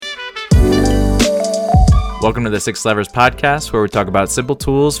Welcome to the Six Levers podcast, where we talk about simple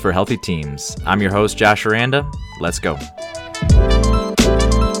tools for healthy teams. I'm your host, Josh Aranda. Let's go.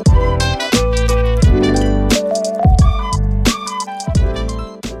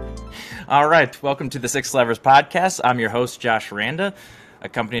 All right, welcome to the Six Levers podcast. I'm your host, Josh Aranda,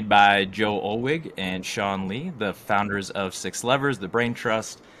 accompanied by Joe Olwig and Sean Lee, the founders of Six Levers, the Brain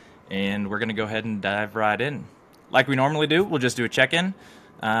Trust, and we're going to go ahead and dive right in. Like we normally do, we'll just do a check-in.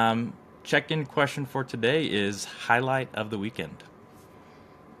 Check-in question for today is highlight of the weekend.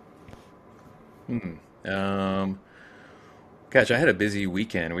 Gosh, I had a busy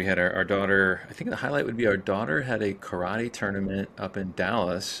weekend. We had our daughter, I think the highlight would be our daughter had a karate tournament up in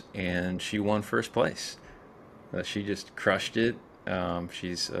Dallas and she won first place. She just crushed it.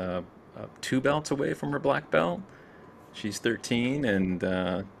 She's 2 belts away from her black belt. She's 13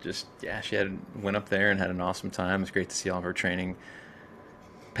 and she went up there and had an awesome time. It was great to see all of her training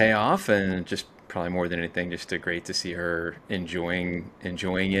pay off, and just probably more than anything, just great to see her enjoying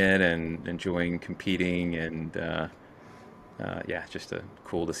it and enjoying competing, and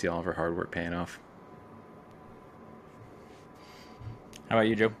cool to see all of her hard work paying off. How about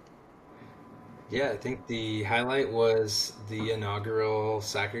you, Joe? Yeah, I think the highlight was the inaugural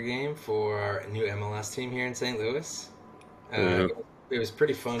soccer game for our new MLS team here in St. Louis. It was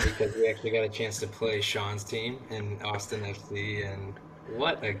pretty fun because we actually got a chance to play Sean's team in Austin FC, and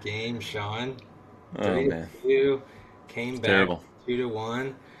what a game, Sean. 3-2, came back Terrible.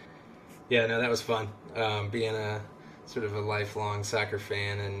 2-1. Yeah, no, that was fun. Being a sort of a lifelong soccer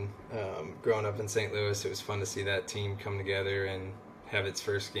fan and growing up in St. Louis, it was fun to see that team come together and have its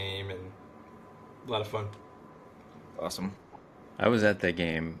first game, and a lot of fun. Awesome. I was at that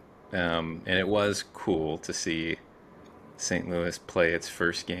game, and it was cool to see St. Louis play its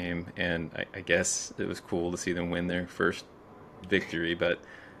first game, and I guess it was cool to see them win their first victory, but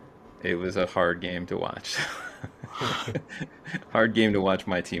it was a hard game to watch. Hard game to watch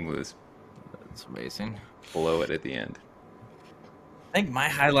my team lose. That's amazing. Blow it at the end. I think my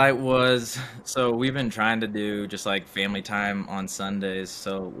highlight was, so we've been trying to do just like family time on Sundays.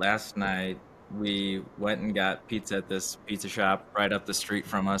 So last night we went and got pizza at this pizza shop right up the street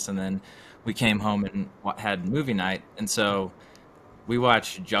from us, and then we came home and had movie night. And so we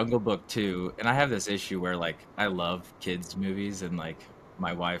watched Jungle Book 2, and I have this issue where like I love kids movies, and like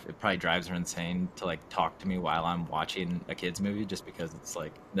my wife, it probably drives her insane to like talk to me while I'm watching a kids movie, just because it's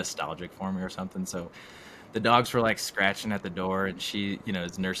like nostalgic for me or something. So the dogs were like scratching at the door, and she,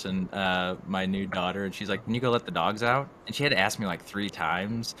 is nursing my new daughter, and she's like, "Can you go let the dogs out?" And she had to ask me like 3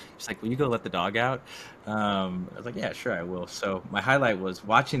 times. She's like, "Will you go let the dog out?" I was like, "Yeah, sure, I will." So my highlight was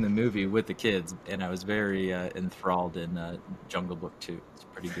watching the movie with the kids, and I was very enthralled in Jungle Book 2. It's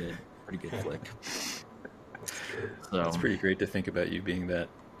pretty good flick. So It's pretty great to think about you being that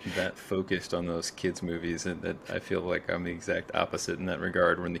focused on those kids movies, and that I feel like I'm the exact opposite in that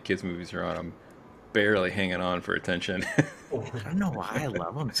regard. When the kids movies are on, I'm barely hanging on for attention. I don't know why I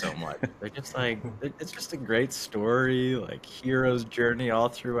love them so much. They're just like, it's just a great story, like hero's journey all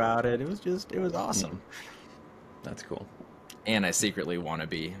throughout it. It was awesome. That's cool. And I secretly want to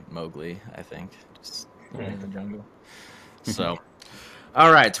be Mowgli, I think, just in the jungle. So,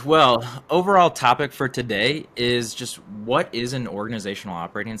 all right. Well, overall topic for today is just what is an organizational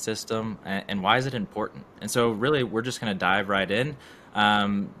operating system, and why is it important? And so really, we're just going to dive right in.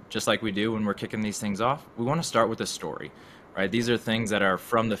 Just like we do when we're kicking these things off, we want to start with a story, right? These are things that are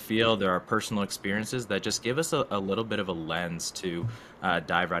from the field. There are personal experiences that just give us a little bit of a lens to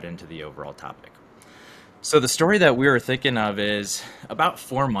dive right into the overall topic. So the story that we were thinking of is about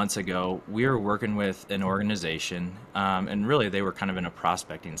 4 months ago, we were working with an organization, and really they were kind of in a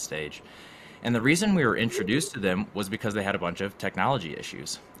prospecting stage. And the reason we were introduced to them was because they had a bunch of technology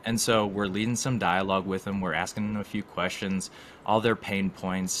issues. And so we're leading some dialogue with them. We're asking them a few questions, all their pain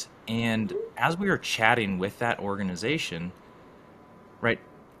points. And as we were chatting with that organization, right,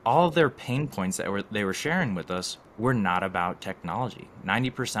 all of their pain points that they were sharing with us were not about technology.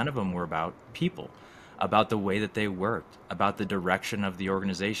 90% of them were about people, about the way that they worked, about the direction of the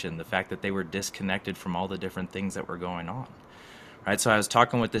organization, the fact that they were disconnected from all the different things that were going on. Right, so I was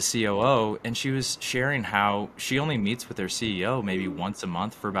talking with the COO, and she was sharing how she only meets with her CEO maybe once a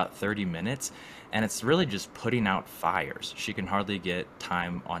month for about 30 minutes, and it's really just putting out fires. She can hardly get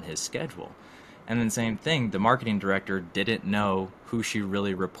time on his schedule. And then same thing, the marketing director didn't know who she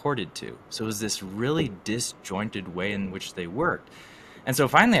really reported to. So it was this really disjointed way in which they worked. And so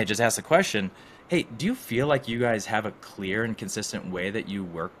finally I just asked the question, hey, do you feel like you guys have a clear and consistent way that you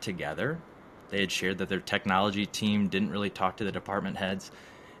work together? They had shared that their technology team didn't really talk to the department heads.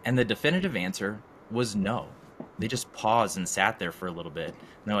 And the definitive answer was no. They just paused and sat there for a little bit. And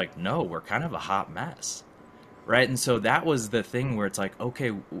they're like, no, we're kind of a hot mess. right? And so that was the thing where it's like,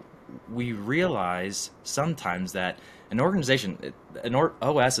 okay, we realize sometimes that an organization,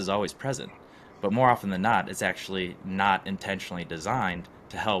 OS is always present, but more often than not, it's actually not intentionally designed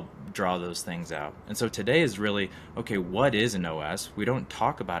to help draw those things out. And so today is really, okay, what is an OS? We don't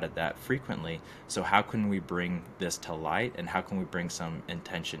talk about it that frequently. So how can we bring this to light, and how can we bring some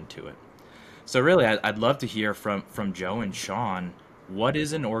intention to it? So really, I'd love to hear from Joe and Sean, what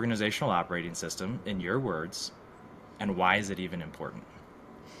is an organizational operating system in your words, and why is it even important?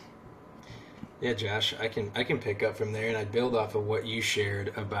 Yeah, Josh, I can pick up from there, and I'd build off of what you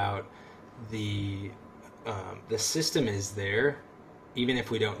shared about the the system is there, even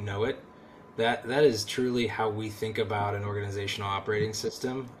if we don't know it. That is truly how we think about an organizational operating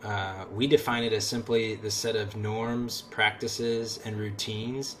system. We define it as simply the set of norms, practices, and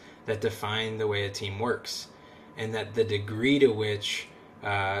routines that define the way a team works, and that the degree to which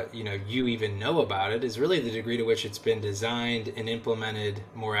you even know about it is really the degree to which it's been designed and implemented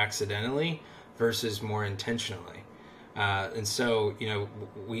more accidentally versus more intentionally. And so,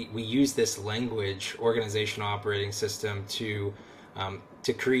 we use this language, organizational operating system, to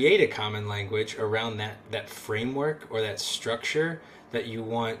create a common language around that framework or that structure that you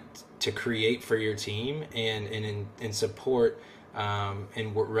want to create for your team, and support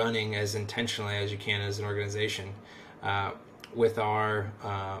and running as intentionally as you can as an organization. With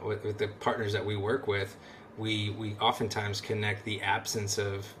with the partners that we work with, we oftentimes connect the absence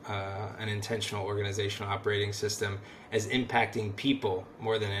of an intentional organizational operating system as impacting people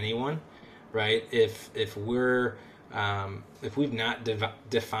more than anyone, right? If we've not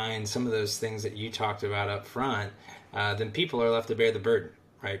defined some of those things that you talked about up front, then people are left to bear the burden,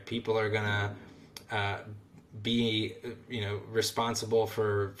 right? People are gonna be responsible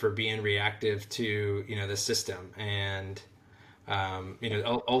for being reactive to the system, and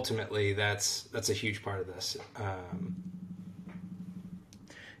ultimately that's a huge part of this.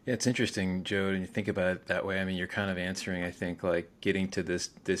 Yeah, it's interesting, Joe, and you think about it that way. I mean, you're kind of answering, I think, like getting to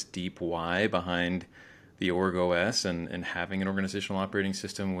this deep why behind the org OS, and having an organizational operating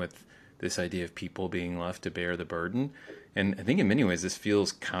system with this idea of people being left to bear the burden. And I think in many ways this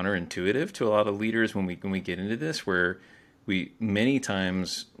feels counterintuitive to a lot of leaders when we get into this, where we many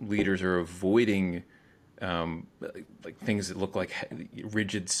times leaders are avoiding like things that look like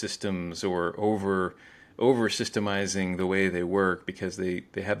rigid systems, or over systemizing the way they work, because they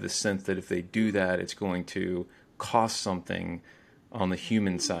have this sense that if they do that, it's going to cost something on the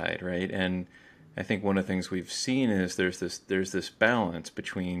human side, right? And I think one of the things we've seen is there's this balance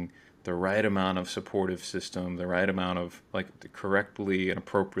between the right amount of supportive system, the right amount of like the correctly and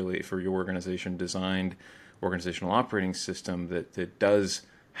appropriately for your organization designed organizational operating system that does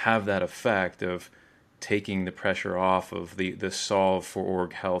have that effect of taking the pressure off of the solve for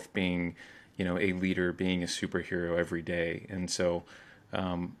org health being, a leader being a superhero every day. And so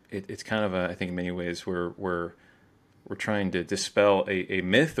it's kind of I think in many ways we're trying to dispel a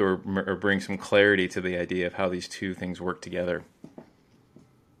myth, or bring some clarity to the idea of how these two things work together.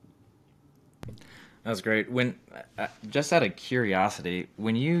 That's great. When just out of curiosity,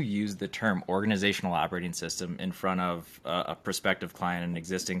 when you use the term organizational operating system in front of a prospective client, an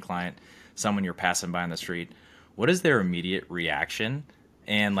existing client, someone you're passing by on the street, what is their immediate reaction?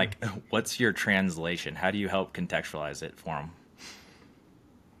 And like, what's your translation? How do you help contextualize it for them?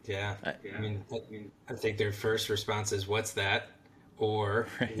 Yeah, I think their first response is, "What's that?" Or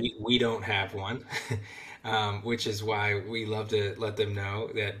Right. we don't have one," which is why we love to let them know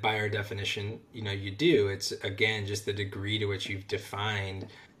that by our definition, you do. It's again just the degree to which you've defined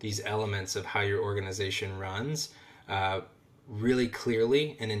these elements of how your organization runs uh, really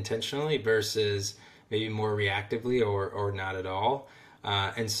clearly and intentionally versus maybe more reactively or not at all.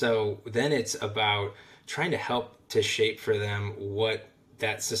 And so then it's about trying to help to shape for them what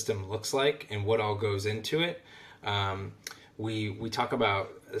that system looks like and what all goes into it. Um, we talk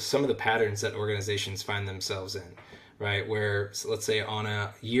about some of the patterns that organizations find themselves in, right? Where, so let's say on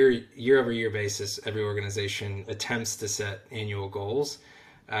a year over year basis, every organization attempts to set annual goals,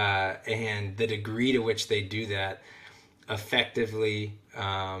 and the degree to which they do that effectively,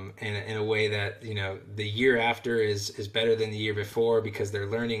 in a way that the year after is better than the year before, because they're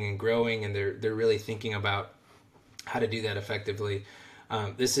learning and growing, and they're really thinking about how to do that effectively.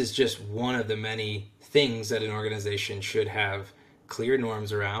 This is just one of the many things that an organization should have clear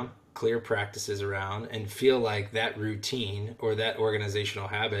norms around, clear practices around, and feel like that routine or that organizational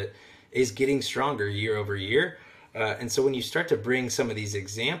habit is getting stronger year over year. And so when you start to bring some of these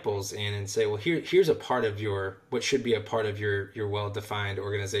examples in and say, well, here's a part of what should be a part of your well-defined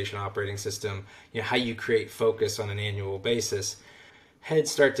organization operating system, how you create focus on an annual basis, heads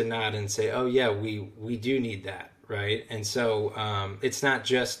start to nod and say, "Oh yeah, we do need that." Right. And so it's not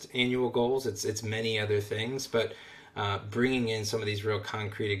just annual goals, it's many other things, but bringing in some of these real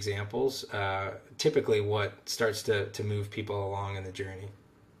concrete examples, typically what starts to move people along in the journey.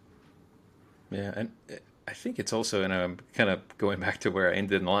 Yeah, and I think it's also, and I'm kind of going back to where I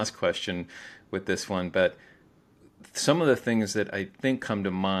ended in the last question with this one, but some of the things that I think come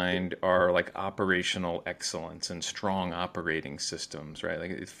to mind are like operational excellence and strong operating systems, right?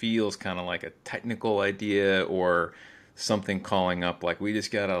 Like it feels kind of like a technical idea or something calling up like we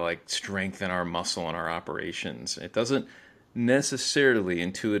just gotta like strengthen our muscle in our operations. It doesn't necessarily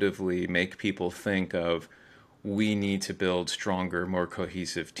intuitively make people think of we need to build stronger, more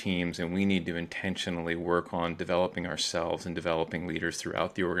cohesive teams, and we need to intentionally work on developing ourselves and developing leaders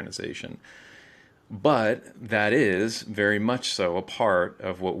throughout the organization. But that is very much so a part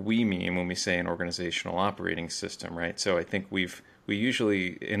of what we mean when we say an organizational operating system, right? So I think we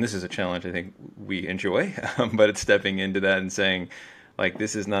usually, and this is a challenge I think we enjoy, but it's stepping into that and saying, like,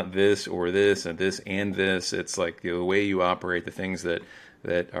 this is not this or this and this and this. It's like the way you operate, the things that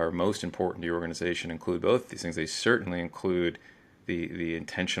are most important to your organization include both these things. They certainly include the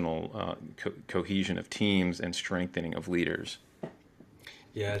intentional cohesion of teams and strengthening of leaders.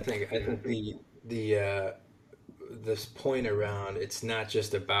 Yeah, I think the this point around it's not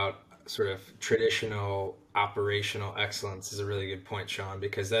just about sort of traditional operational excellence is a really good point, Sean,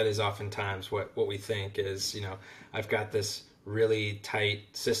 because that is oftentimes what we think is, I've got this really tight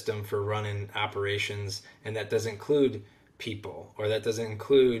system for running operations, and that does include people, or that doesn't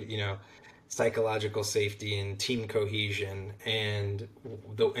include, psychological safety and team cohesion, and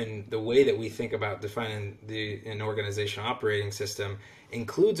the way that we think about defining an organizational operating system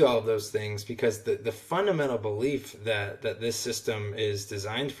includes all of those things, because the fundamental belief that this system is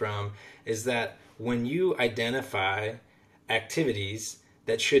designed from is that when you identify activities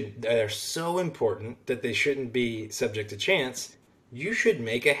that are so important that they shouldn't be subject to chance, you should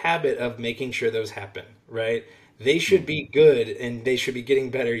make a habit of making sure those happen, right? They should be good, and they should be getting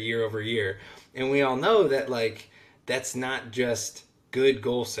better year over year. And we all know that, like, that's not just good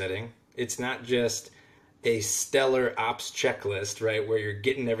goal setting. It's not just a stellar ops checklist, right, where you're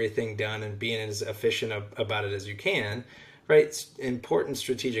getting everything done and being as efficient about it as you can, right? Important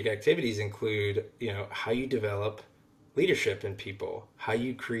strategic activities include, how you develop leadership in people, how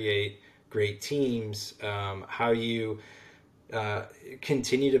you create great teams, how you uh,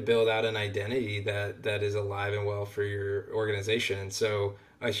 continue to build out an identity that is alive and well for your organization. And so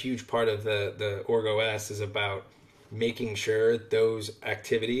a huge part of the OrgOS is about making sure those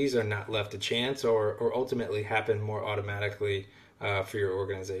activities are not left to chance, or ultimately happen more automatically for your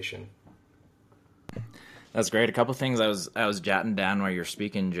organization. That's great. A couple things I was jotting down while you're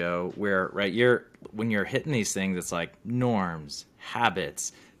speaking, Joe. Where right, you're when you're hitting these things, it's like norms,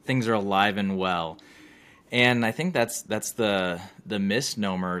 habits, things are alive and well. And I think that's the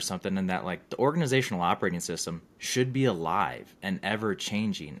misnomer or something, in that like the organizational operating system should be alive and ever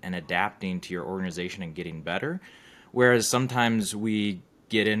changing and adapting to your organization and getting better. Whereas sometimes we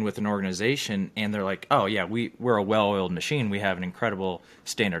get in with an organization and they're like, oh yeah, we're a well-oiled machine. We have an incredible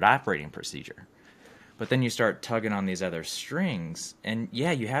standard operating procedure. But then you start tugging on these other strings, and yeah,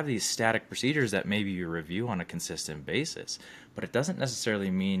 you have these static procedures that maybe you review on a consistent basis, but it doesn't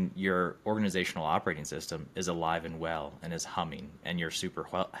necessarily mean your organizational operating system is alive and well and is humming and you're super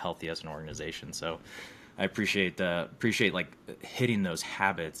healthy as an organization. So I appreciate like hitting those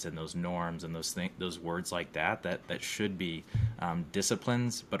habits and those norms and those words like that should be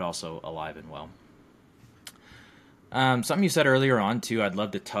disciplines, but also alive and well. Something you said earlier on too, I'd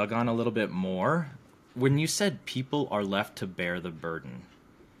love to tug on a little bit more. When you said people are left to bear the burden,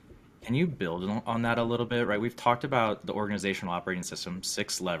 can you build on that a little bit? Right, we've talked about the organizational operating system,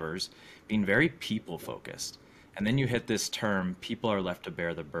 6 levers, being very people focused, and then you hit this term, people are left to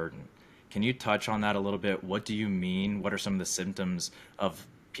bear the burden. Can you touch on that a little bit? What do you mean? What are some of the symptoms of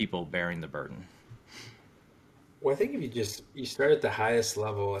people bearing the burden? Well, I think if you start at the highest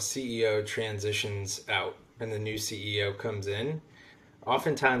level, a CEO transitions out and the new CEO comes in.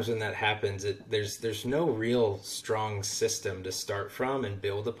 Oftentimes when that happens, there's no real strong system to start from and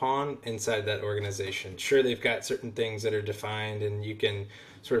build upon inside that organization. Sure, they've got certain things that are defined and you can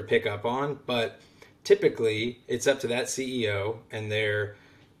sort of pick up on, but typically it's up to that CEO and their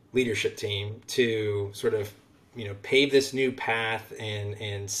leadership team to sort of, pave this new path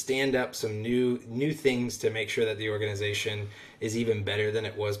and stand up some new things to make sure that the organization is even better than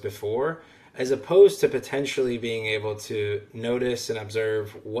it was before, as opposed to potentially being able to notice and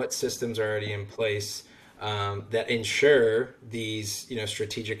observe what systems are already in place, that ensure these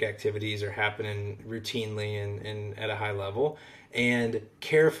strategic activities are happening routinely and at a high level, and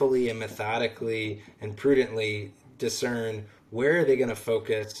carefully and methodically and prudently discern where are they going to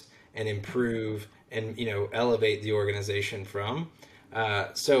focus and improve and elevate the organization from.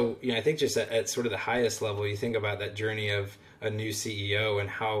 So I think just at sort of the highest level, you think about that journey of a new CEO and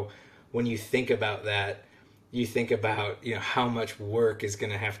how when you think about that, you think about how much work is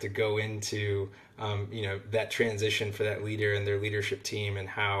going to have to go into that transition for that leader and their leadership team, and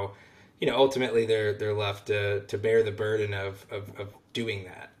how ultimately they're left to bear the burden of doing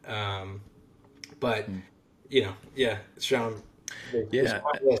that. But yeah, Sean, there's Yeah.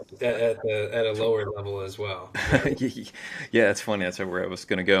 progress at a lower level as well. Yeah, it's funny. That's where I was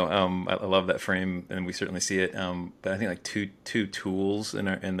going to go. I love that frame, and we certainly see it. But I think like two tools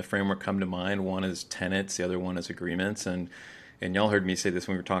in the framework come to mind. One is tenets, the other one is agreements. And y'all heard me say this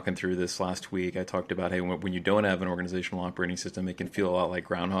when we were talking through this last week. I talked about, hey, when you don't have an organizational operating system, it can feel a lot like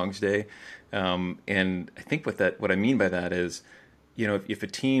Groundhog's Day. And I think what I mean by that is, if a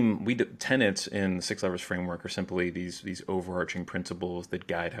team, tenets in the Six Levers framework are simply these overarching principles that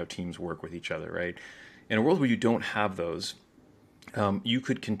guide how teams work with each other, right? In a world where you don't have those, a team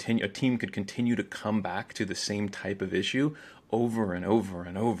could continue to come back to the same type of issue over and over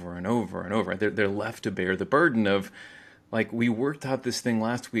and over and over and over. They're left to bear the burden of, like, we worked out this thing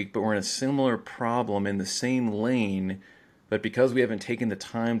last week, but we're in a similar problem in the same lane. But because we haven't taken the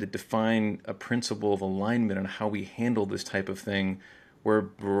time to define a principle of alignment on how we handle this type of thing, we're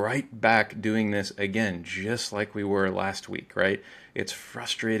right back doing this again, just like we were last week, right? It's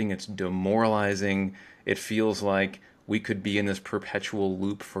frustrating. It's demoralizing. It feels like we could be in this perpetual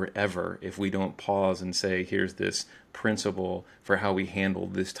loop forever if we don't pause and say, here's this principle for how we handle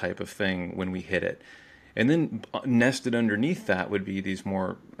this type of thing when we hit it. And then nested underneath that would be these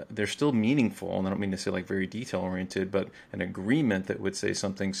more, they're still meaningful, and I don't mean to say like very detail oriented, but an agreement that would say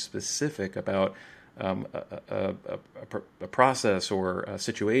something specific about a process or a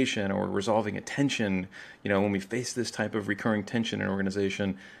situation or resolving a tension. When we face this type of recurring tension in an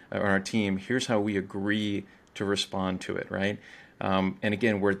organization or our team, here's how we agree to respond to it, right? And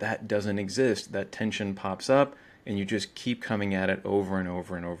again, where that doesn't exist, that tension pops up, and you just keep coming at it over and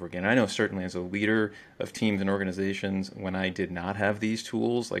over and over again. I know certainly as a leader of teams and organizations, when I did not have these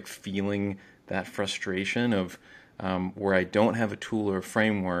tools, like feeling that frustration of where I don't have a tool or a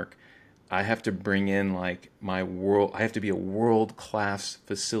framework, I have to bring in like I have to be a world-class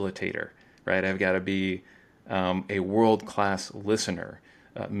facilitator, right? I've got to be a world-class listener,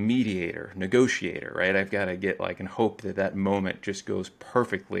 mediator, negotiator, right? I've got to get and hope that moment just goes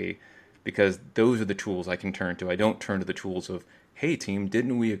perfectly, because those are the tools I can turn to. I don't turn to the tools of, hey team,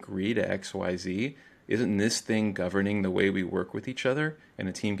 didn't we agree to X, Y, Z? Isn't this thing governing the way we work with each other? And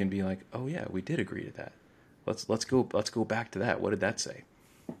the team can be like, oh yeah, we did agree to that. Let's go back to that. What did that say?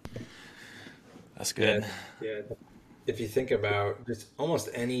 That's good. Yeah. If you think about just almost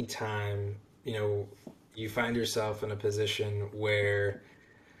any time, you find yourself in a position where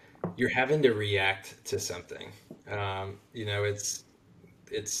you're having to react to something.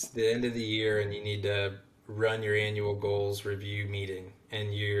 It's the end of the year and you need to run your annual goals review meeting,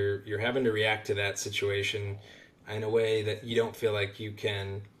 and you're having to react to that situation in a way that you don't feel like you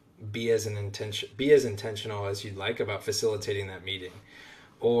can be as intentional as you'd like about facilitating that meeting.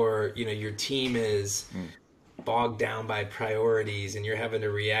 Or your team is bogged down by priorities and you're having to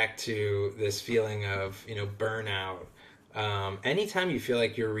react to this feeling of burnout. Anytime you feel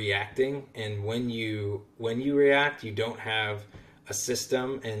like you're reacting, and when you react, you don't have a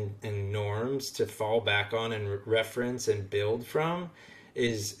system and norms to fall back on and reference and build from,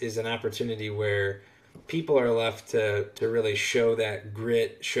 is an opportunity where people are left to really show that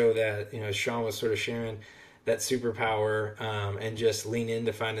grit, show that, as Sean was sort of sharing, that superpower, and just lean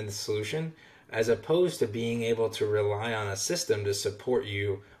into finding the solution, as opposed to being able to rely on a system to support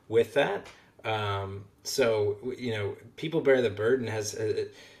you with that. So people bear the burden has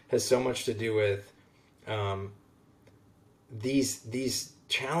so much to do with these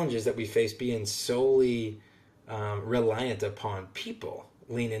challenges that we face being solely reliant upon people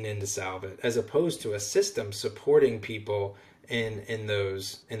leaning in to solve it, as opposed to a system supporting people in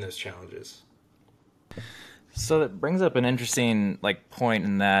those challenges. So that brings up an interesting point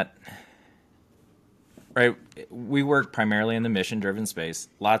in that, right? We work primarily in the mission-driven space,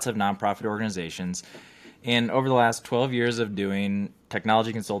 lots of nonprofit organizations, and over the last 12 years of doing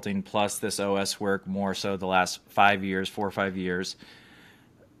technology consulting plus this OS work, more so the last 4 or 5 years,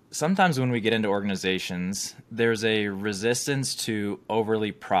 sometimes when we get into organizations, there's a resistance to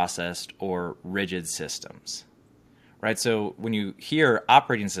overly processed or rigid systems. Right, so when you hear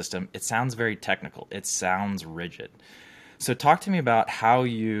operating system, it sounds very technical. It sounds rigid. So talk to me about how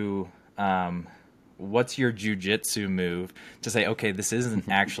you, what's your jujitsu move to say, okay, this isn't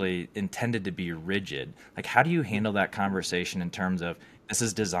actually intended to be rigid? Like, how do you handle that conversation in terms of this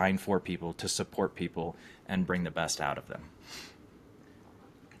is designed for people to support people and bring the best out of them?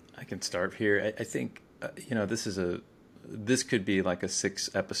 I can start here. I think this could be like a 6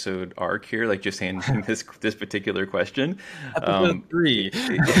 episode arc here, like just handling this particular question. Episode 3.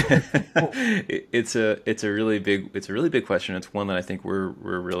 It's a really big question. It's one that I think we're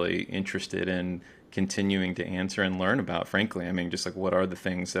really interested in continuing to answer and learn about. Frankly, I mean, just like what are the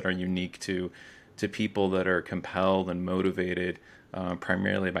things that are unique to people that are compelled and motivated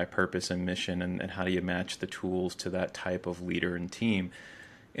primarily by purpose and mission, and how do you match the tools to that type of leader and team?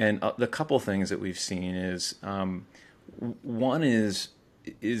 And the couple things that we've seen is one is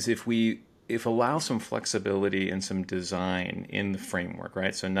if allow some flexibility and some design in the framework,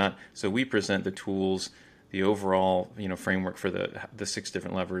 right? So we present the tools, the overall framework for the 6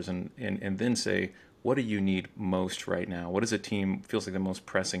 different levers, and then say, what do you need most right now? What does a team feels like the most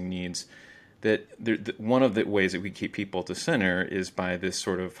pressing needs? One of the ways that we keep people to center is by this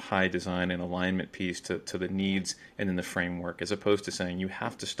sort of high design and alignment piece to the needs and then the framework, as opposed to saying you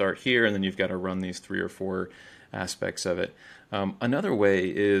have to start here and then you've got to run these 3 or 4 aspects of it. Another way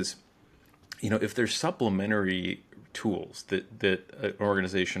is, if there's supplementary tools that an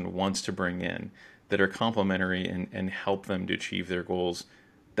organization wants to bring in that are complementary and help them to achieve their goals,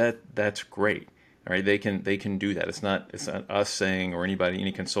 that's great. All right, they can do that. It's not us saying, or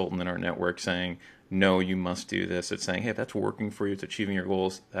any consultant in our network saying, no, you must do this. It's saying, hey, if that's working for you, it's achieving your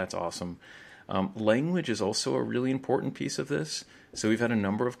goals, that's awesome. Language is also a really important piece of this. So we've had a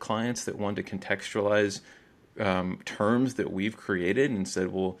number of clients that want to contextualize terms that we've created and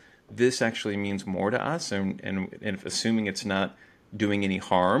said, well, this actually means more to us, and if assuming it's not doing any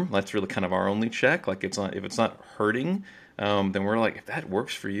harm, that's really kind of our only check. Like if it's not hurting, then we're like, if that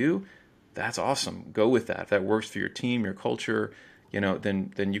works for you, that's awesome. Go with that. If that works for your team, your culture,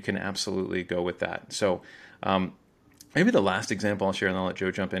 then you can absolutely go with that. So maybe the last example I'll share, and I'll let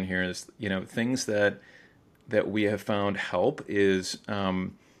Joe jump in here, is things that we have found help is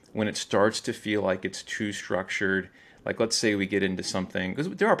when it starts to feel like it's too structured. Like, let's say we get into something, because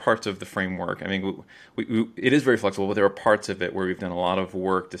there are parts of the framework. I mean, it is very flexible, but there are parts of it where we've done a lot of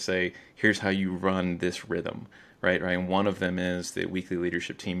work to say, here's how you run this rhythm, right? And one of them is the weekly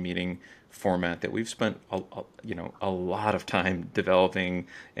leadership team meeting format that we've spent a lot of time developing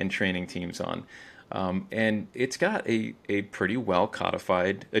and training teams on. And it's got a pretty well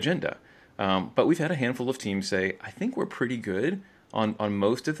codified agenda. But we've had a handful of teams say, I think we're pretty good on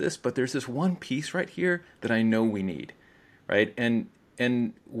most of this, but there's this one piece right here that I know we need, right? And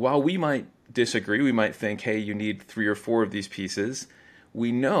while we might disagree, we might think, hey, you need 3 or 4 of these pieces.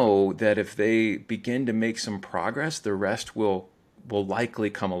 We know that if they begin to make some progress, the rest will likely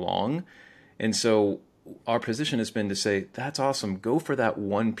come along. And so our position has been to say, that's awesome. Go for that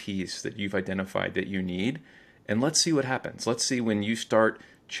one piece that you've identified that you need, and let's see what happens. Let's see, when you start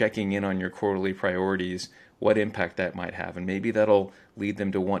checking in on your quarterly priorities, what impact that might have. And maybe that'll lead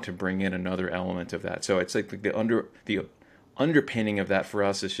them to want to bring in another element of that. So it's like the underpinning of that for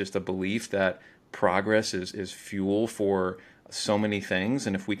us is just a belief that progress is fuel for so many things.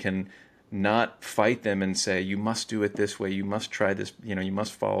 And if we can not fight them and say, you must do it this way, you must try this, you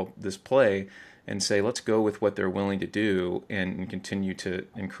must follow this play, and say, let's go with what they're willing to do, and continue to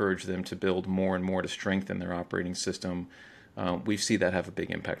encourage them to build more and more to strengthen their operating system, we see that have a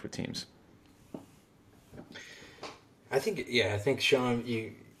big impact with teams. I think Sean,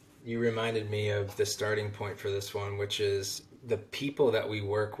 you reminded me of the starting point for this one, which is the people that we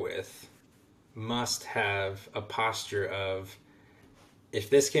work with must have a posture of, if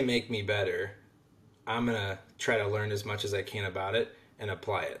this can make me better, I'm going to try to learn as much as I can about it and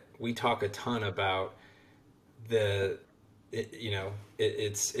apply it. We talk a ton about it's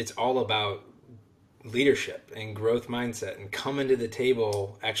all about leadership and growth mindset, and coming to the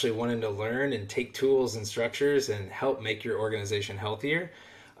table actually wanting to learn and take tools and structures and help make your organization healthier.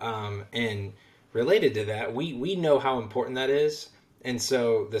 And related to that, we know how important that is. And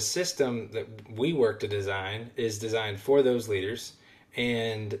so the system that we work to design is designed for those leaders.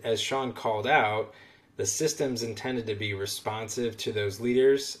 And as Sean called out, the system's intended to be responsive to those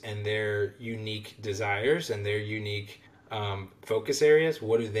leaders and their unique desires and their unique focus areas.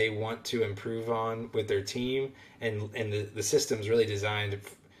 What do they want to improve on with their team? And the system's really designed,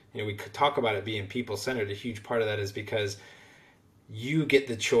 we could talk about it being people-centered. A huge part of that is because you get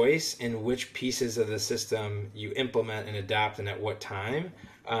the choice in which pieces of the system you implement and adopt and at what time.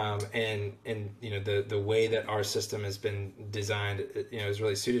 And the way that our system has been designed, is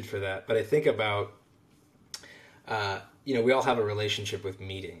really suited for that. But I think about, we all have a relationship with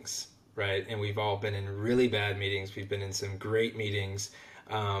meetings, right? And we've all been in really bad meetings. We've been in some great meetings.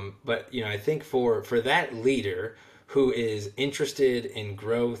 But I think for that leader who is interested in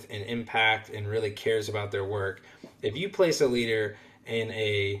growth and impact and really cares about their work, if you place a leader in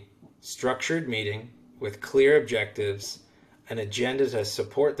a structured meeting with clear objectives, an agenda to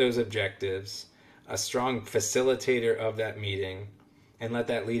support those objectives, a strong facilitator of that meeting, and let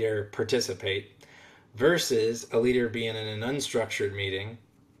that leader participate, versus a leader being in an unstructured meeting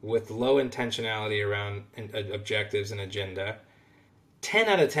with low intentionality around objectives and agenda, 10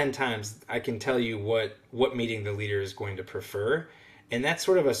 out of 10 times I can tell you what meeting the leader is going to prefer. And that's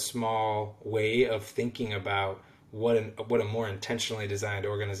sort of a small way of thinking about what a more intentionally designed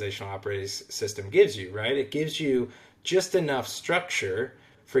organizational operating system gives you, right? It gives you just enough structure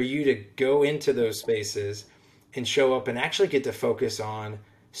for you to go into those spaces and show up and actually get to focus on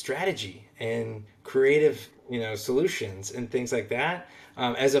strategy and creative, solutions and things like that,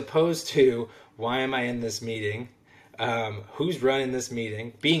 as opposed to why am I in this meeting? Who's running this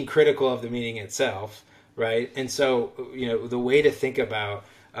meeting? Being critical of the meeting itself, right? And so, the way to think about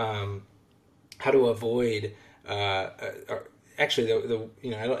how to avoid, actually,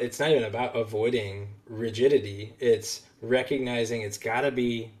 it's not even about avoiding rigidity. It's recognizing it's got to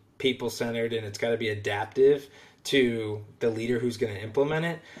be people-centered and it's got to be adaptive to the leader who's going to implement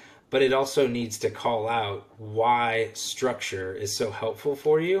it. But it also needs to call out why structure is so helpful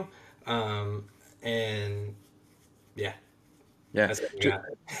for you. And yeah. Yeah,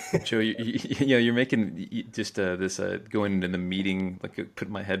 Joe, you're making just this going into the meeting, like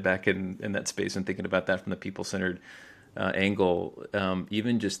putting my head back in that space and thinking about that from the people-centered angle.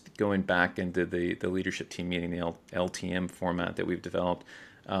 Even just going back into the leadership team meeting, the LTM format that we've developed.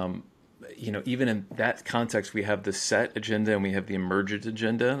 Even in that context, we have the set agenda and we have the emergent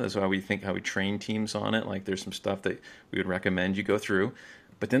agenda. That's why we think how we train teams on it. Like there's some stuff that we would recommend you go through,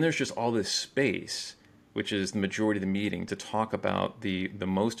 but then there's just all this space, which is the majority of the meeting, to talk about the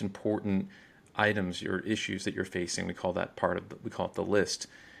most important items or issues that you're facing. We call that we call it the list,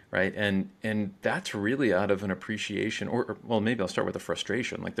 right? And that's really out of an appreciation, or well, maybe I'll start with the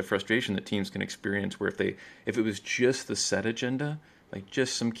frustration, like the frustration that teams can experience, where if it was just the set agenda, like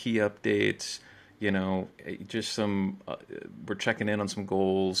just some key updates, just some we're checking in on some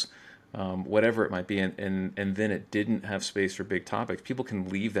goals, whatever it might be, and then it didn't have space for big topics. People can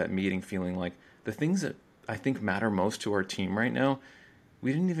leave that meeting feeling like the things that I think matter most to our team right now,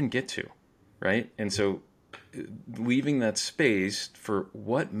 we didn't even get to, right? And so leaving that space for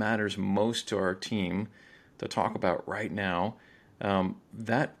what matters most to our team to talk about right now,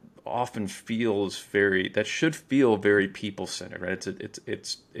 that often should feel very people-centered, right?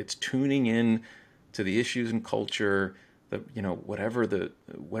 It's tuning in to the issues and culture,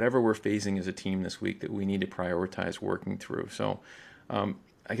 whatever we're facing as a team this week that we need to prioritize working through. So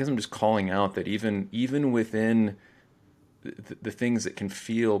I guess I'm just calling out that even within the things that can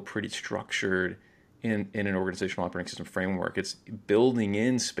feel pretty structured in an organizational operating system framework, it's building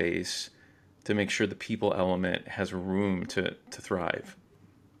in space to make sure the people element has room to thrive.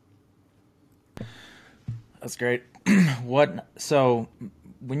 That's great. So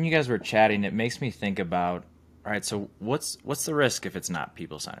when you guys were chatting, it makes me think about, all right, so what's the risk if it's not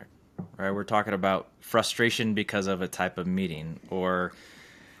people-centered, right? We're talking about frustration because of a type of meeting, or,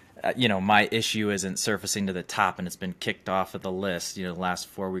 my issue isn't surfacing to the top and it's been kicked off of the list, the last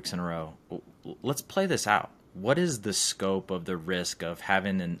 4 weeks in a row. Let's play this out. What is the scope of the risk of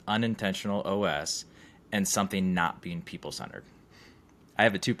having an unintentional OS and something not being people-centered? I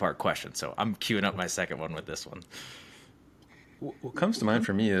have a 2-part question, so I'm queuing up my second one with this one. What comes to mind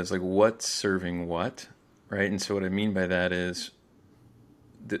for me is like what's serving what, right? And so what I mean by that is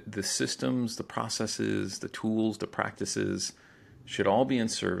the systems, the processes, the tools, the practices should all be in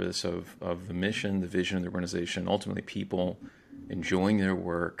service of the mission, the vision of the organization, ultimately people enjoying their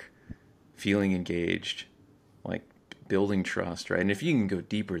work, feeling engaged, like building trust, right? And if you can go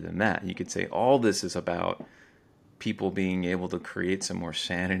deeper than that, you could say all this is about people being able to create some more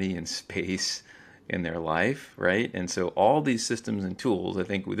sanity and space in their life, right? And so all these systems and tools, I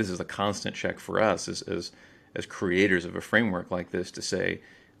think this is a constant check for us as creators of a framework like this to say,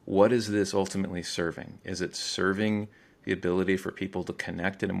 what is this ultimately serving? Is it serving the ability for people to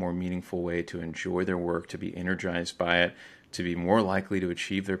connect in a more meaningful way, to enjoy their work, to be energized by it, to be more likely to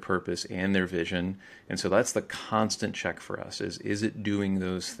achieve their purpose and their vision? And so that's the constant check for us, is it doing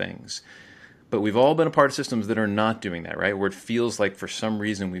those things? But we've all been a part of systems that are not doing that, right? Where it feels like for some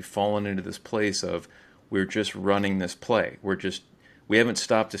reason we've fallen into this place of we're just running this play. We haven't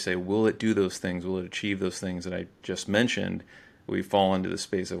stopped to say, will it do those things? Will it achieve those things that I just mentioned? We fall into the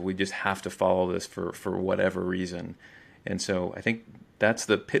space of we just have to follow this for whatever reason. And so I think that's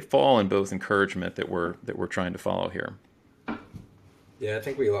the pitfall and both encouragement that we're trying to follow here. Yeah, I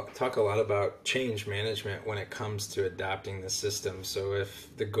think we talk a lot about change management when it comes to adapting the system. So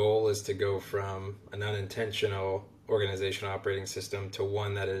if the goal is to go from an unintentional organizational operating system to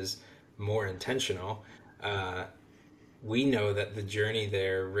one that is more intentional, uh, we know that the journey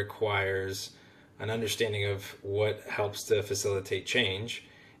there requires an understanding of what helps to facilitate change.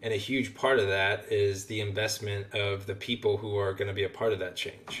 And a huge part of that is the investment of the people who are going to be a part of that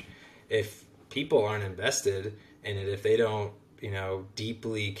change. If people aren't invested in it, if they don't,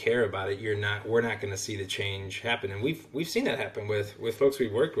 deeply care about it, we're not going to see the change happen. And we've seen that happen with folks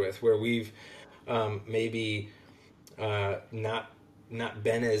we've worked with, where we've maybe not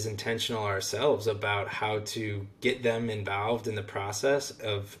been as intentional ourselves about how to get them involved in the process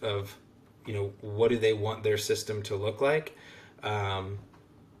of what do they want their system to look like,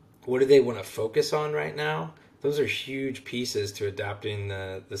 what do they want to focus on right now. Those are huge pieces to adapting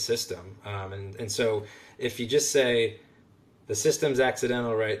the system, and so if you just say the system's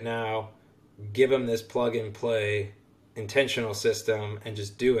accidental right now, give them this plug and play intentional system and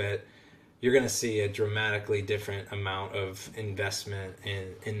just do it, you're going to see a dramatically different amount of investment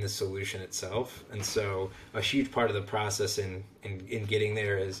in the solution itself. And so a huge part of the process in getting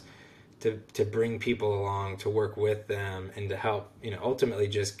there is to bring people along, to work with them, and to help, ultimately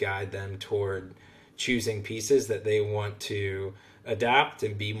just guide them toward choosing pieces that they want to adapt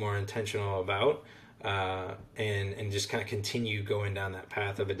and be more intentional about, and just kind of continue going down that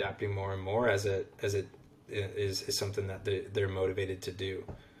path of adapting more and more as it is something that they're motivated to do.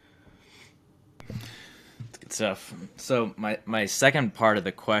 Good stuff. So my second part of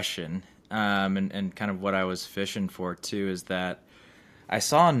the question, and kind of what I was fishing for too, is that I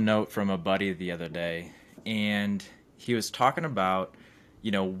saw a note from a buddy the other day, and he was talking about,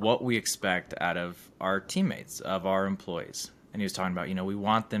 what we expect out of our teammates, of our employees. And he was talking about, we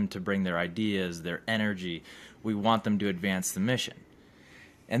want them to bring their ideas, their energy. We want them to advance the mission.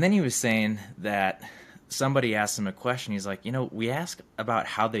 And then he was saying that somebody asked him a question. He's like, we ask about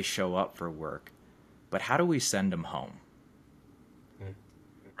how they show up for work, but how do we send them home?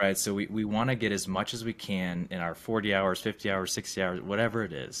 Right? So we want to get as much as we can in our 40 hours, 50 hours, 60 hours, whatever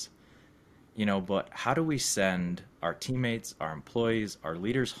it is. But how do we send our teammates, our employees, our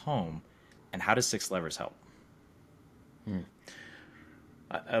leaders home, and how does Six Levers help?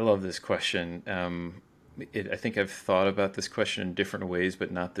 I love this question. I think I've thought about this question in different ways,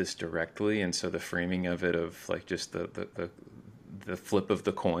 but not this directly. And so the framing of it, of like just the flip of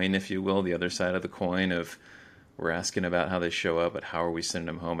the coin, if you will, the other side of the coin of, we're asking about how they show up, but how are we sending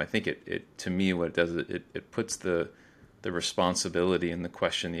them home? I think it to me, what it does, it puts the responsibility in the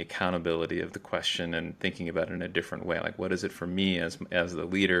question, the accountability of the question, and thinking about it in a different way. Like, what is it for me as the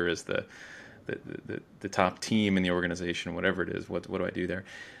leader, as the top team in the organization, whatever it is, what do I do there?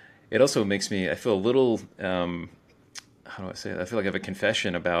 It also makes me, I feel a little, how do I say it? I feel like I have a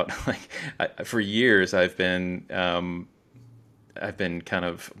confession about, for years I've been kind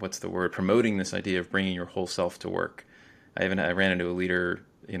of, what's the word, promoting this idea of bringing your whole self to work. I ran into a leader,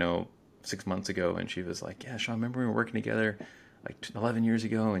 6 months ago, and she was like, yeah, Sean, remember we were working together like 11 years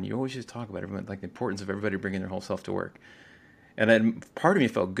ago, and you always just talk about everyone, like the importance of everybody bringing their whole self to work. And then part of me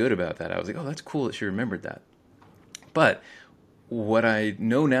felt good about that. I was like, oh, that's cool that she remembered that. But what I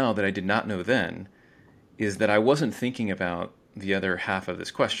know now that I did not know then is that I wasn't thinking about the other half of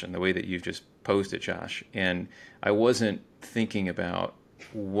this question, the way that you've just posed it, Josh. And I wasn't thinking about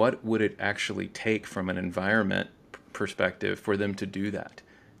what would it actually take from an environment perspective for them to do that,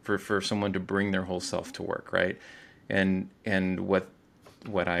 for someone to bring their whole self to work, right? And what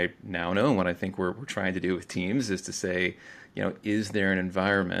I now know, and what I think we're trying to do with teams, is to say, is there an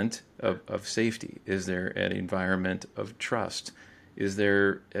environment of safety? Is there an environment of trust? Is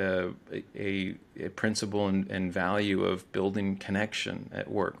there a principle and value of building connection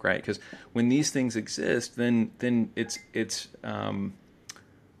at work, right? Because when these things exist, then it's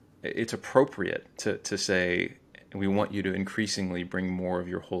appropriate to say, we want you to increasingly bring more of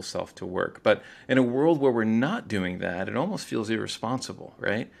your whole self to work. But in a world where we're not doing that, it almost feels irresponsible,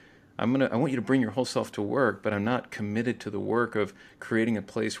 right? I want you to bring your whole self to work, but I'm not committed to the work of creating a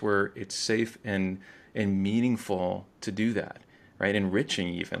place where it's safe and meaningful to do that, right? Enriching,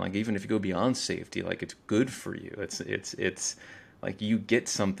 even if you go beyond safety, like, it's good for you. It's like you get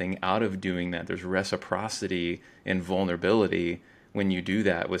something out of doing that. There's reciprocity and vulnerability when you do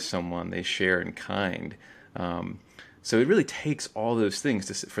that with someone. They share in kind. So it really takes all those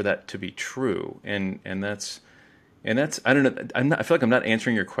things for that to be true, and that's I don't know. I feel like I'm not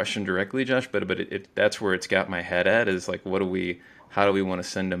answering your question directly, Josh, but that's where it's got my head at, is like, how do we want to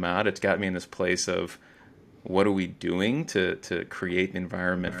send them out? It's got me in this place of what are we doing to create the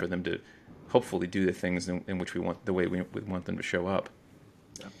environment for them to hopefully do the things in which we want, the way we want them to show up.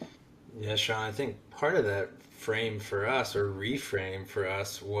 Yeah, Sean, I think part of that frame for us or reframe for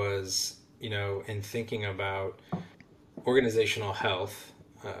us was, in thinking about organizational health,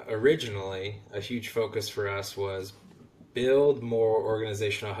 originally a huge focus for us was build more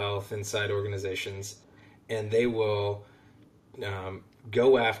organizational health inside organizations, and they will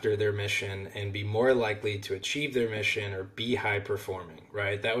go after their mission and be more likely to achieve their mission or be high performing,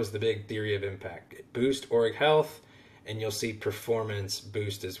 right? That was the big theory of impact. Boost org health, and you'll see performance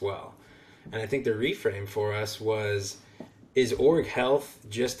boost as well. And I think the reframe for us was, is org health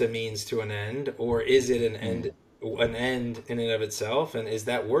just a means to an end, or is it an end in and of itself, and is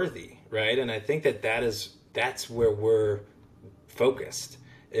that worthy, right? And I think that's where we're focused,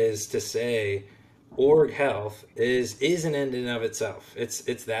 is to say org health is an end in and of itself. It's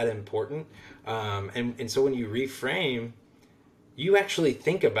that important. And so when you reframe, you actually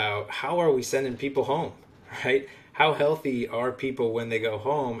think about, how are we sending people home, right? How healthy are people when they go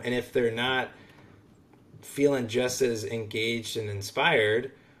home? And if they're not feeling just as engaged and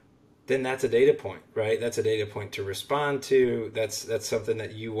inspired, then that's a data point, right? That's a data point to respond to. That's something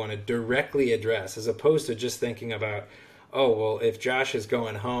that you want to directly address, as opposed to just thinking about, oh, well, if Josh is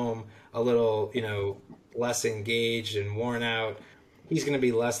going home a little, less engaged and worn out, he's going to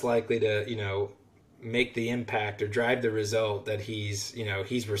be less likely to, make the impact or drive the result that he's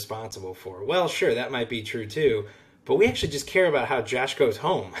responsible for. Well, sure, that might be true too, but we actually just care about how Josh goes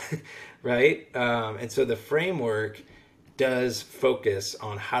home, right? And so the framework does focus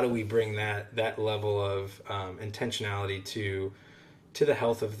on how do we bring that level of intentionality to the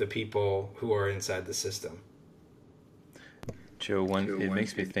health of the people who are inside the system. Joe, it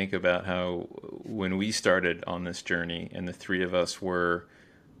makes me think about how when we started on this journey, and the three of us we're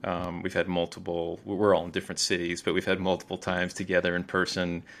all in different cities, but we've had multiple times together in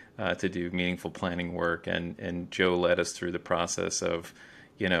person to do meaningful planning work. And Joe led us through the process of,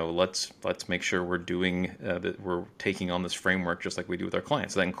 let's make sure we're doing that, we're taking on this framework just like we do with our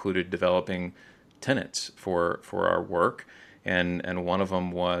clients. That included developing tenets for our work. And one of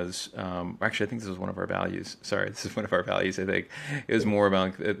them was, actually, I think this was one of our values. Sorry, this is one of our values, I think. It was more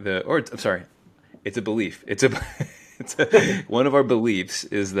about it's a belief. One of our beliefs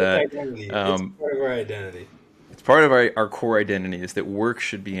is that it's part of our identity. It's part of our core identity is that work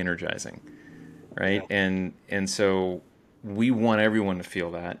should be energizing, right? Yeah. And so we want everyone to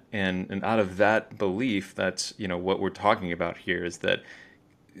feel that. And out of that belief, that's, what we're talking about here is that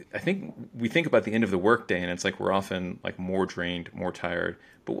I think we think about the end of the workday, and it's like we're often like more drained, more tired.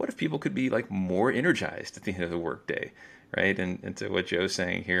 But what if people could be like more energized at the end of the workday, right? And to what Joe's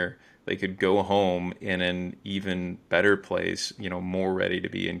saying here, they could go home in an even better place, more ready to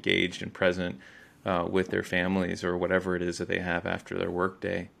be engaged and present with their families or whatever it is that they have after their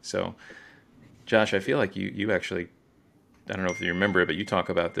workday. So, Josh, I feel like you actually, I don't know if you remember it, but you talk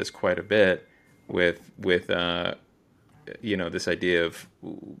about this quite a bit with this idea of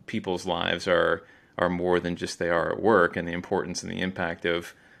people's lives are more than just they are at work, and the importance and the impact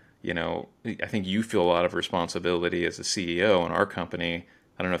of, I think you feel a lot of responsibility as a CEO in our company.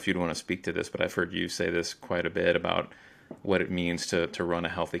 I don't know if you'd want to speak to this, but I've heard you say this quite a bit about what it means to run a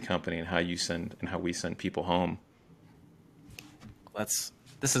healthy company and how we send people home.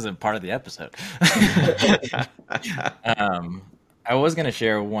 This isn't part of the episode. I was going to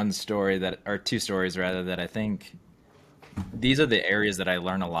share one story or two stories rather, that I think these are the areas that I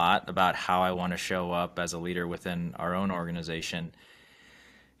learn a lot about how I want to show up as a leader within our own organization.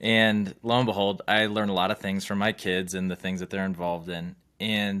 And lo and behold, I learn a lot of things from my kids and the things that they're involved in.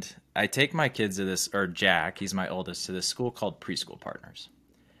 And I take my kids to Jack, he's my oldest, to this school called Preschool Partners.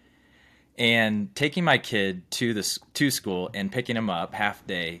 And taking my kid to school and picking him up half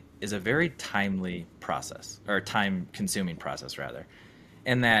day is a very timely process, or time-consuming process rather.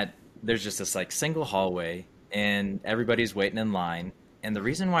 And that there's just this like single hallway, and everybody's waiting in line. And the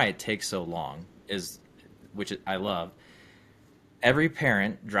reason why it takes so long is, which I love, every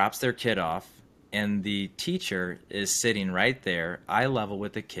parent drops their kid off, and the teacher is sitting right there, eye level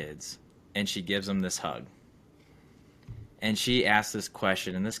with the kids, and she gives them this hug. And she asks this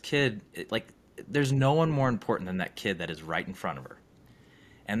question, and this kid, there's no one more important than that kid that is right in front of her.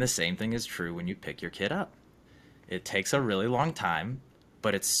 And the same thing is true when you pick your kid up. It takes a really long time,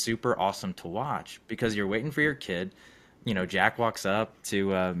 but it's super awesome to watch, because you're waiting for your kid. Jack walks up to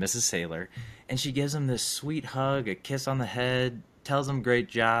Mrs. Saylor, and she gives him this sweet hug, a kiss on the head, tells him great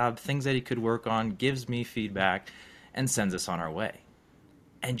job, things that he could work on, gives me feedback, and sends us on our way.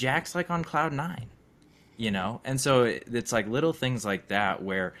 And Jack's like on cloud 9, And so it's like little things like that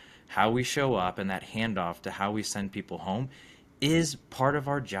where how we show up and that handoff to how we send people home is part of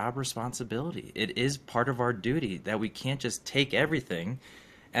our job responsibility. It is part of our duty that we can't just take everything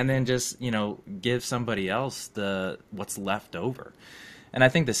and then just, give somebody else the what's left over. And I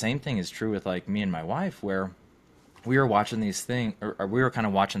think the same thing is true with like me and my wife, where we were watching these things, or we were kind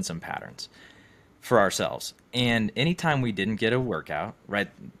of watching some patterns for ourselves. And anytime we didn't get a workout, right,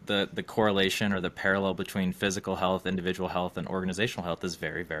 the correlation or the parallel between physical health, individual health, and organizational health is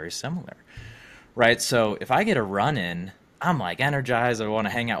very, very similar, right? So if I get a run in, I'm like energized. I want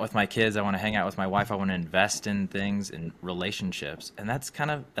to hang out with my kids. I want to hang out with my wife. I want to invest in things, in relationships, and that's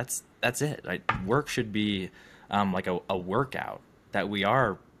it. Right? Work should be like a workout that we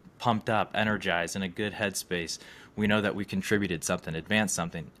are pumped up, energized, in a good headspace. We know that we contributed something, advanced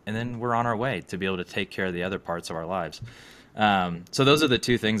something, and then we're on our way to be able to take care of the other parts of our lives. So those are the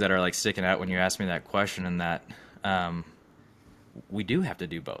two things that are like sticking out when you ask me that question, and that we do have to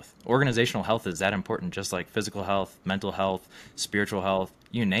do both. Organizational health is that important, just like physical health, mental health, spiritual health,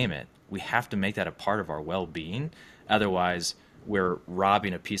 you name it. We have to make that a part of our well-being. Otherwise, we're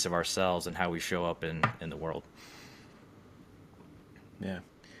robbing a piece of ourselves and how we show up in the world. Yeah.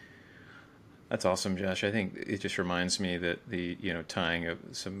 That's awesome, Josh. I think it just reminds me that tying of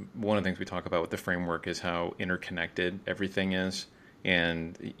one of the things we talk about with the framework is how interconnected everything is.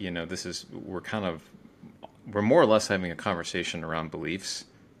 And, we're more or less having a conversation around beliefs,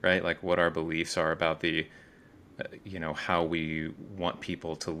 right? Like what our beliefs are about how we want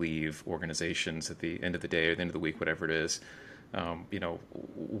people to leave organizations at the end of the day or the end of the week, whatever it is. Why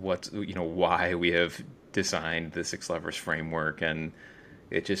we have designed the Six Levers framework. And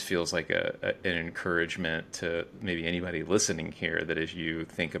it just feels like an encouragement to maybe anybody listening here, that as you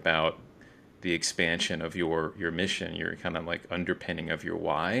think about the expansion of your mission, your kind of like underpinning of your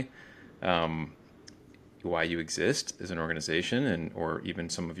why you exist as an organization, or even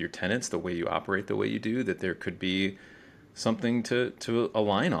some of your tenets, the way you operate the way you do, that there could be something to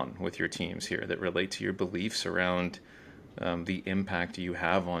align on with your teams here that relate to your beliefs around the impact you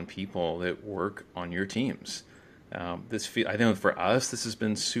have on people that work on your teams. I think for us, this has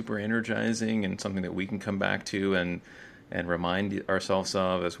been super energizing and something that we can come back to and remind ourselves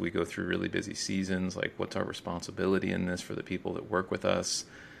of as we go through really busy seasons, like what's our responsibility in this for the people that work with us.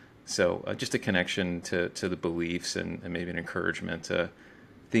 So just a connection to the beliefs and maybe an encouragement to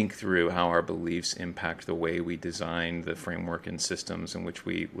think through how our beliefs impact the way we design the framework and systems in which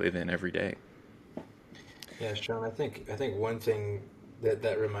we live in every day. Yeah, Sean, I think one thing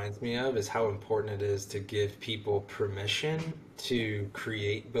that reminds me of is how important it is to give people permission to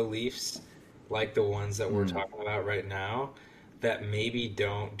create beliefs like the ones that we're talking about right now that maybe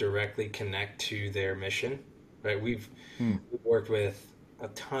don't directly connect to their mission, right? We've worked with a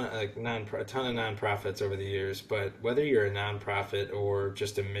ton of nonprofits over the years, but whether you're a nonprofit or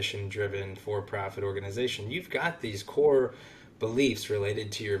just a mission-driven for-profit organization, you've got these core beliefs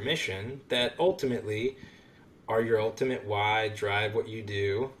related to your mission that ultimately are your ultimate why, drive what you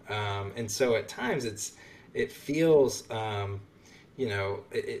do. And so at times it feels,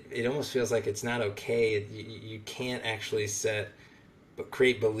 it almost feels like it's not okay. You can't actually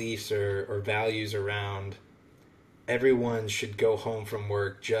create beliefs or values around everyone should go home from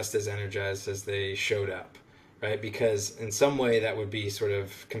work just as energized as they showed up, right? Because in some way that would be sort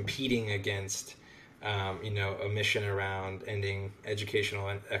of competing against, a mission around ending educational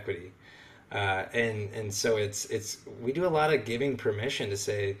inequity. And so we do a lot of giving permission to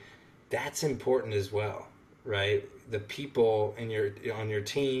say that's important as well, right? The people on your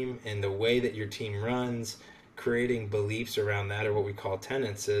team and the way that your team runs, creating beliefs around that, or what we call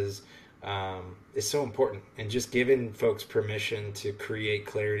tenets, is so important. And just giving folks permission to create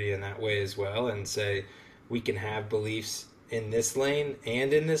clarity in that way as well, and say we can have beliefs in this lane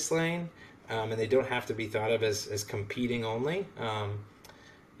and in this lane, and they don't have to be thought of as competing only.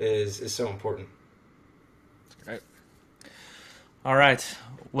 Is so important. Right. All right.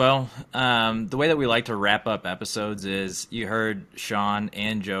 Well, the way that we like to wrap up episodes is you heard Sean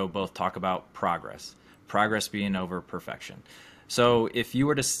and Joe both talk about progress being over perfection. So if you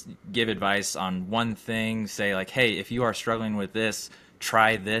were to give advice on one thing, say like, hey, if you are struggling with this,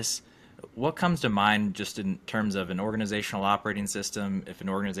 try this. What comes to mind just in terms of an organizational operating system? If an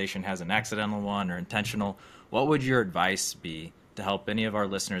organization has an accidental one or intentional, what would your advice be to help any of our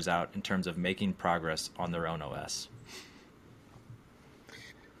listeners out in terms of making progress on their own OS?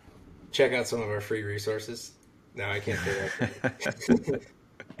 Check out some of our free resources. No, I can't say that.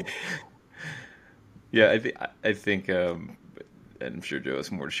 Yeah, I think I'm sure Joe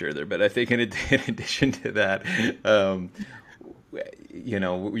has more to share there, but I think in addition to that,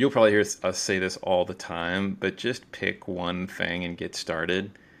 you'll probably hear us say this all the time, but just pick one thing and get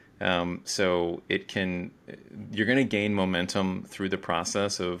started. So you're going to gain momentum through the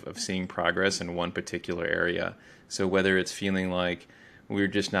process of seeing progress in one particular area. So whether it's feeling like we're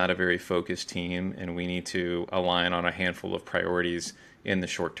just not a very focused team and we need to align on a handful of priorities in the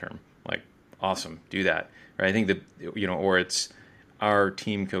short term, like, awesome, do that. Right? I think that, or it's our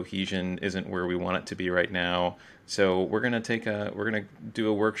team cohesion isn't where we want it to be right now. So we're gonna do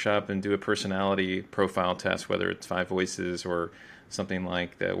a workshop and do a personality profile test, whether it's Five Voices or something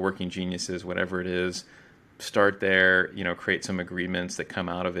like the Working Geniuses, whatever it is. Start there, create some agreements that come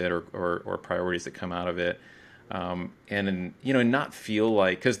out of it, or priorities that come out of it, and not feel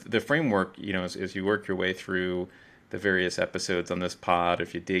like, because the framework, as you work your way through the various episodes on this pod,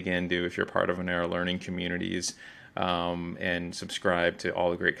 if you're part of our learning communities, and subscribe to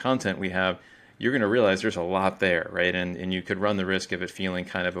all the great content we have, you're going to realize there's a lot there, right? And you could run the risk of it feeling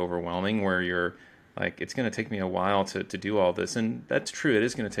kind of overwhelming, where you're like, it's going to take me a while to do all this. And that's true. It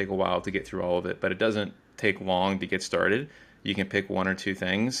is going to take a while to get through all of it, but it doesn't take long to get started. You can pick one or two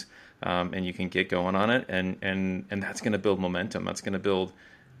things, and you can get going on it. And that's going to build momentum. That's going to build,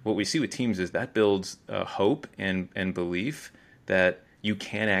 what we see with teams is that builds hope and belief that you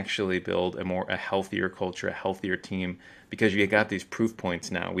can actually build a healthier culture, a healthier team, because you got these proof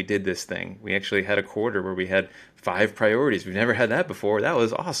points now. We did this thing. We actually had a quarter where we had 5 priorities. We've never had that before. That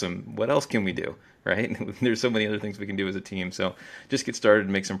was awesome. What else can we do, right? There's so many other things we can do as a team. So just get started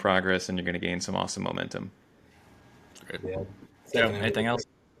and make some progress, and you're going to gain some awesome momentum. Great. Yeah. Joe, anything else?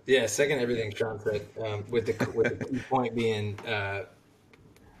 Yeah, second everything Sean said, with the key point being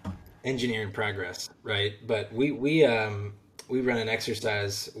engineering progress, right? But we run an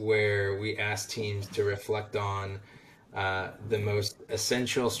exercise where we ask teams to reflect on the most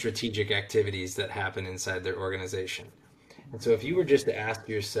essential strategic activities that happen inside their organization. And so if you were just to ask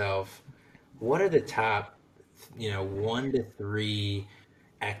yourself, what are the top, 1 to 3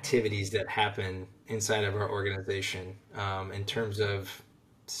 activities that happen inside of our organization, in terms of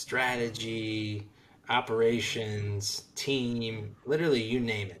strategy, operations, team, literally you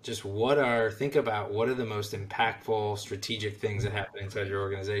name it. Just think about what are the most impactful strategic things that happen inside your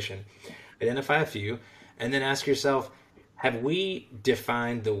organization. Identify a few, and then ask yourself, have we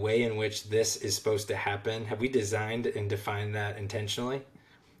defined the way in which this is supposed to happen? Have we designed and defined that intentionally?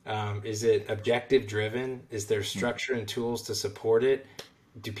 Is it objective driven? Is there structure and tools to support it?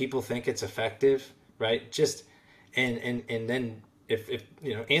 Do people think it's effective? Right? Just and then if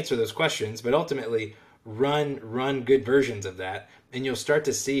answer those questions, but ultimately run good versions of that, and you'll start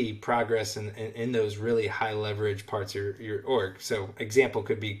to see progress in those really high leverage parts of your org. So example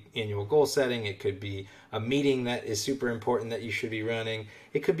could be annual goal setting. It could be a meeting that is super important that you should be running.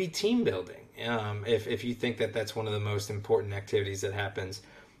 It could be team building. If you think that that's one of the most important activities that happens,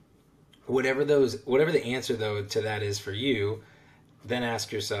 whatever the answer though to that is for you, then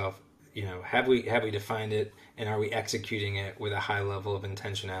ask yourself, have we defined it, and are we executing it with a high level of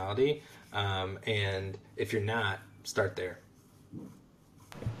intentionality? And if you're not, start there.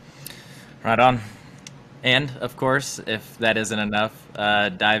 Right on. And of course, if that isn't enough,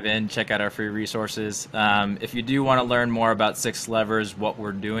 dive in, check out our free resources. If you do want to learn more about Six Levers, what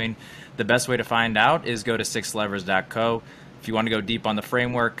we're doing, the best way to find out is go to sixlevers.co. If you want to go deep on the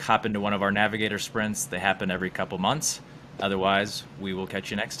framework, hop into one of our Navigator sprints. They happen every couple months. Otherwise, we will catch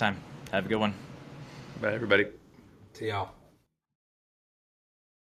you next time. Have a good one. Bye, everybody. See y'all.